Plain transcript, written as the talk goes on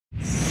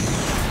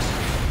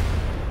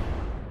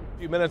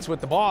Few minutes with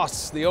the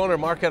boss, the owner,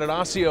 Mark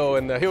Attanasio,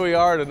 and here we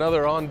are at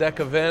another on-deck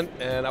event,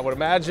 and I would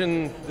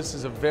imagine this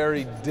is a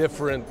very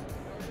different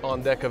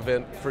on-deck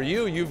event for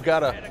you. You've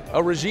got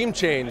a regime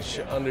change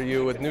under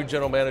you with new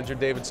general manager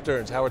David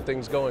Stearns. How are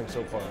things going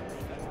so far?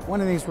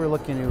 One of the things we're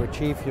looking to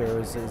achieve here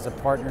is a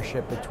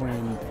partnership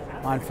between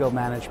on-field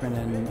management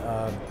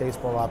and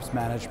baseball ops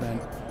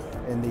management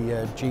in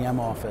the GM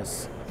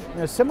office.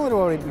 Similar to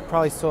what we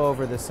probably saw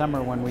over the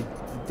summer when we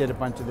did a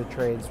bunch of the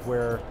trades,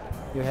 where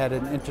you had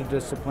an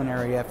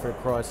interdisciplinary effort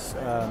across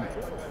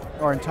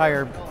our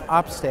entire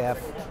ops staff,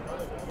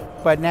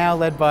 but now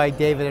led by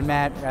David and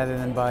Matt rather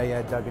than by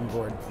Doug and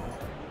Gord.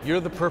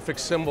 You're the perfect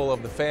symbol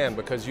of the fan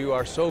because you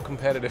are so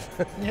competitive.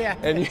 Yeah.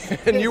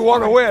 and you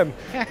want to win.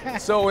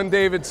 So when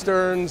David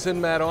Stearns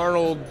and Matt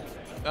Arnold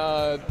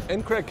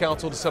and Craig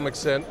Counsell to some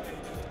extent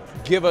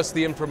give us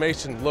the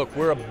information, look,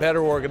 we're a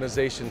better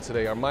organization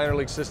today, our minor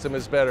league system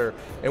is better,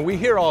 and we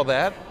hear all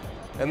that,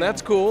 and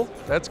that's cool,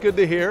 that's good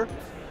to hear.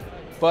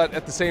 But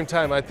at the same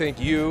time, I think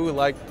you,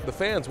 like the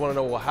fans, want to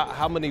know, well,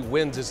 how many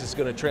wins is this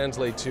going to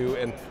translate to,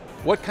 and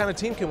what kind of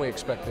team can we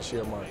expect this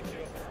year, Mark?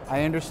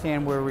 I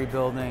understand we're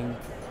rebuilding,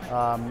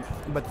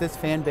 but this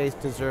fan base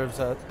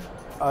deserves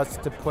us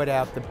to put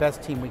out the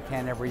best team we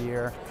can every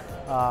year.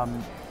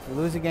 We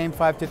lose a game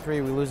 5-3,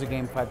 we lose a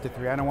game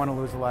 5-3. I don't want to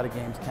lose a lot of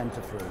games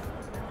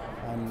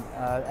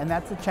 10-3. And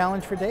that's a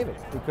challenge for David,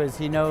 because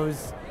he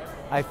knows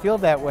I feel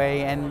that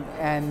way, and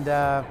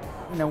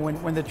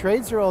when the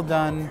trades are all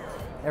done,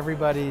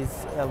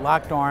 everybody's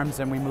locked arms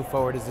and we move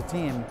forward as a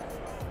team.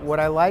 What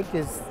I like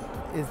is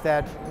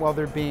that while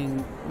they're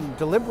being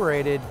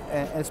deliberated,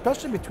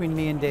 especially between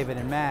me and David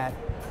and Matt,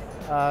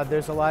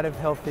 there's a lot of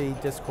healthy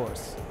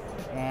discourse.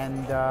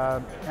 And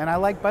I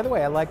like, by the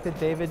way, I like that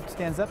David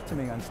stands up to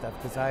me on stuff,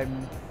 because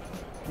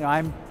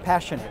I'm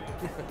passionate,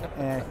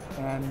 and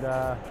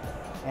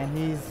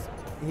he's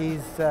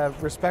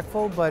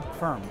respectful but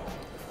firm.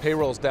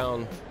 Payroll's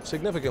down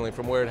significantly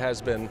from where it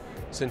has been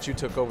since you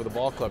took over the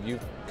ball club.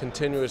 You've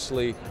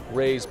continuously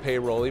raised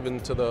payroll,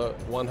 even to the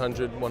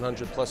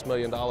 $100+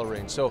 million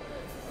range. So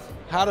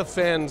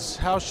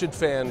how should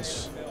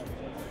fans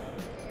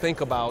think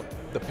about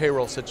the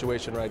payroll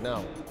situation right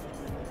now?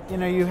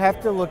 You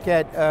have to look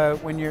at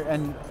when you're,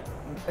 and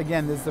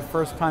again, this is the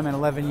first time in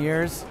 11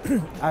 years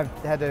I've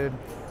had to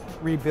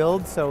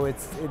rebuild, so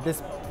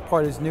this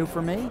part is new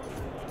for me.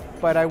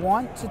 But I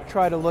want to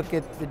try to look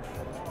at the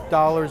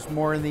dollars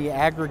more in the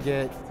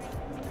aggregate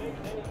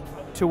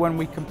to when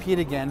we compete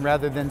again,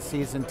 rather than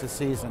season to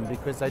season,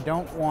 because I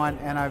don't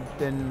want, and I've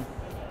been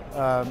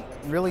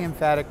really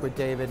emphatic with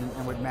David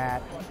and with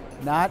Matt,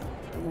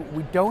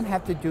 we don't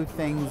have to do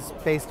things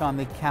based on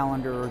the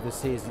calendar or the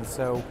season.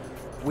 So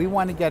we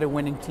want to get a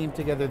winning team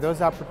together. Those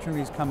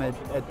opportunities come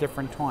at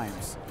different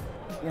times.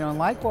 And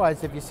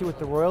likewise, if you see what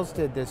the Royals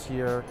did this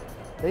year,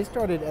 they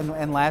started,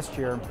 and last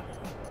year,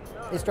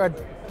 they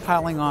started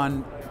piling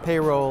on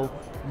payroll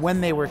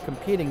when they were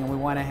competing, and we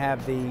want to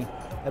have the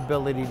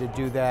ability to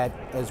do that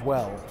as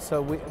well.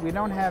 So we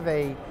don't have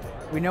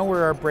we know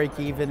where our break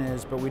even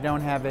is, but we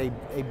don't have a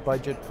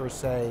budget per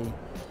se.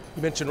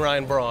 You mentioned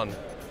Ryan Braun,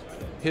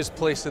 his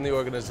place in the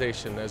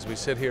organization as we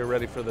sit here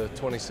ready for the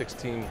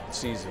 2016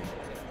 season.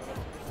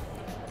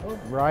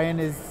 Ryan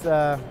is,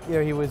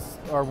 he was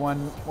our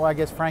one, well, I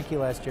guess Frankie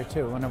last year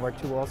too, one of our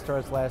 2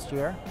 All-Stars last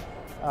year.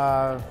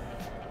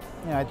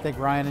 I think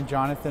Ryan and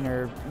Jonathan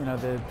are,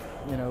 the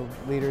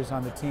leaders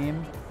on the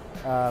team.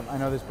 I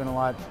know there's been a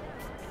lot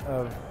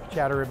of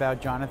chatter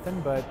about Jonathan,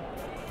 but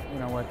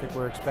I think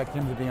we're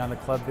expecting him to be on the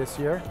club this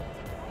year.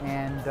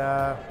 And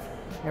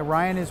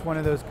Ryan is one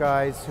of those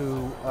guys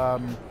who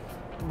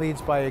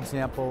leads by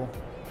example,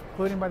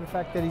 including by the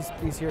fact that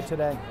he's here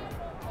today.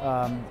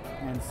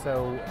 And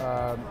so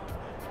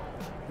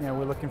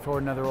we're looking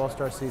forward to another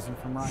All-Star season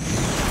from Ryan.